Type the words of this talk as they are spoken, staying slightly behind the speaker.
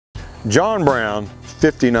John Brown,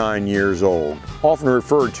 59 years old, often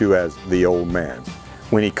referred to as the old man,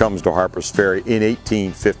 when he comes to Harpers Ferry in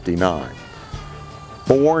 1859.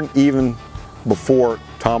 Born even before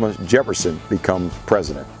Thomas Jefferson becomes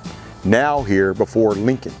president. Now here before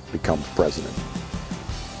Lincoln becomes president.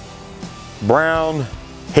 Brown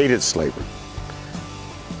hated slavery.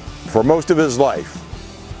 For most of his life,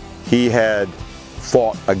 he had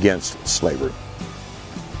fought against slavery.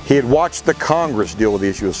 He had watched the Congress deal with the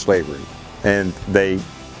issue of slavery, and they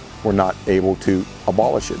were not able to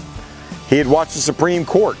abolish it. He had watched the Supreme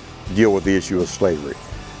Court deal with the issue of slavery.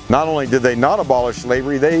 Not only did they not abolish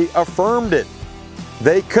slavery, they affirmed it.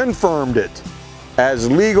 They confirmed it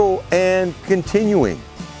as legal and continuing.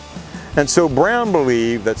 And so Brown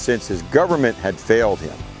believed that since his government had failed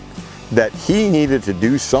him, that he needed to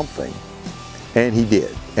do something, and he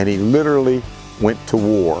did. And he literally went to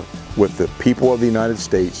war with the people of the United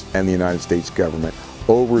States and the United States government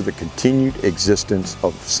over the continued existence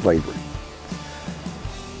of slavery.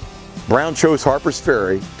 Brown chose Harpers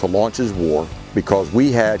Ferry to launch his war because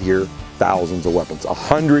we had here thousands of weapons,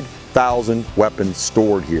 100,000 weapons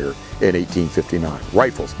stored here in 1859.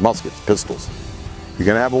 Rifles, muskets, pistols. You're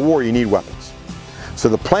going to have a war, you need weapons. So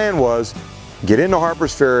the plan was, get into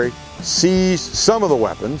Harpers Ferry, seize some of the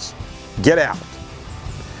weapons, get out.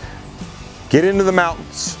 Get into the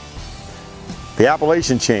mountains, the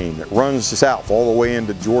Appalachian chain that runs south all the way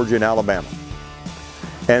into Georgia and Alabama.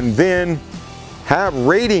 And then have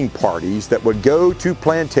raiding parties that would go to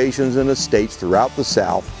plantations and estates throughout the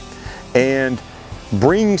South and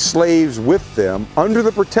bring slaves with them under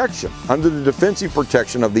the protection, under the defensive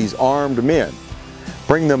protection of these armed men.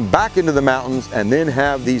 Bring them back into the mountains and then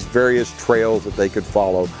have these various trails that they could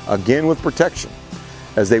follow, again with protection,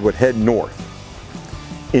 as they would head north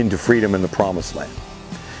into freedom in the Promised Land.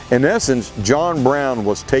 In essence, John Brown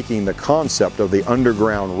was taking the concept of the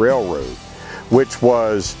Underground Railroad, which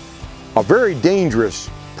was a very dangerous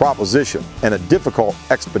proposition and a difficult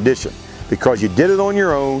expedition because you did it on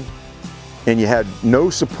your own and you had no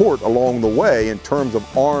support along the way in terms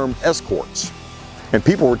of armed escorts, and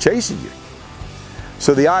people were chasing you.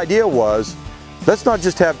 So the idea was, let's not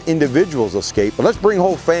just have individuals escape, but let's bring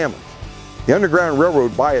whole families. The Underground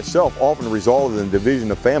Railroad by itself often resulted in division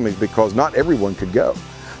of families because not everyone could go.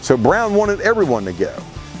 So Brown wanted everyone to go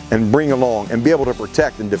and bring along and be able to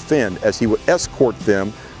protect and defend as he would escort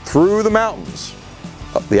them through the mountains,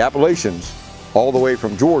 the Appalachians, all the way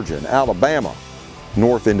from Georgia and Alabama,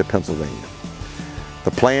 north into Pennsylvania.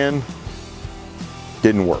 The plan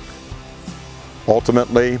didn't work.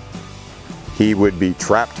 Ultimately, he would be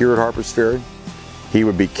trapped here at Harpers Ferry. He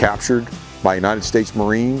would be captured by United States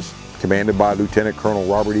Marines, commanded by Lieutenant Colonel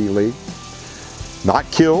Robert E. Lee. Not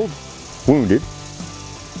killed, wounded.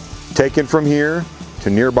 Taken from here to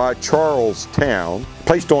nearby Charlestown,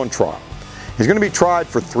 placed on trial. He's going to be tried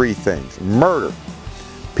for 3 things. Murder.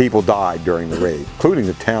 People died during the raid, including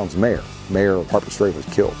the town's mayor. Mayor of Harpers Ferry was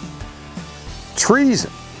killed. Treason.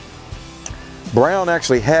 Brown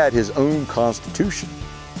actually had his own constitution,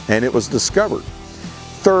 and it was discovered.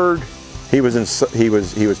 Third, he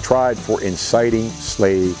was tried for inciting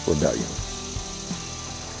slave rebellion.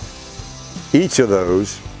 Each of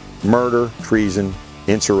those, murder, treason,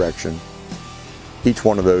 insurrection, each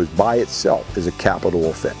one of those by itself is a capital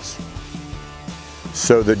offense.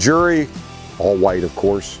 So the jury, all white of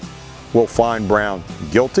course, will find Brown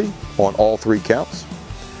guilty on all 3 counts.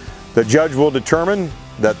 The judge will determine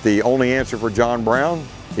that the only answer for John Brown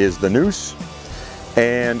is the noose,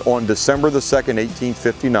 and on December the 2nd,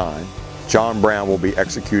 1859, John Brown will be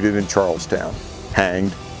executed in Charlestown,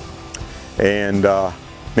 hanged. And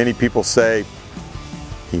many people say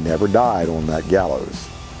he never died on that gallows.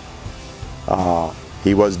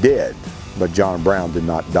 He was dead, but John Brown did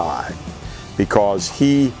not die because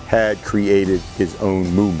he had created his own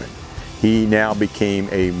movement. He now became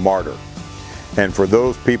a martyr. And for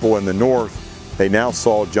those people in the North, they now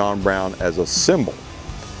saw John Brown as a symbol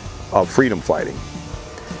of freedom fighting.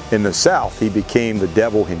 In the South, he became the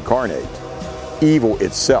devil incarnate, evil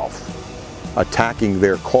itself, attacking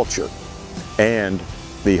their culture and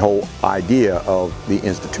the whole idea of the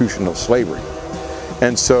institution of slavery.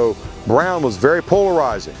 And so Brown was very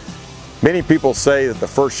polarizing. Many people say that the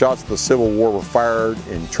first shots of the Civil War were fired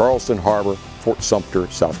in Charleston Harbor, Fort Sumter,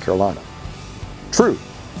 South Carolina. True,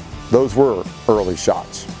 those were early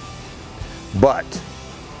shots. But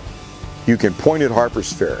you can point at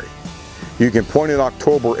Harpers Ferry. You can point at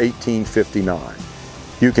October 1859.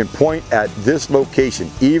 You can point at this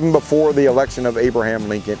location, even before the election of Abraham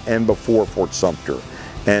Lincoln and before Fort Sumter,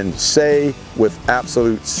 and say with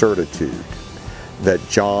absolute certitude that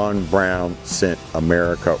John Brown sent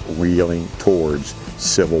America reeling towards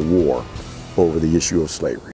civil war over the issue of slavery.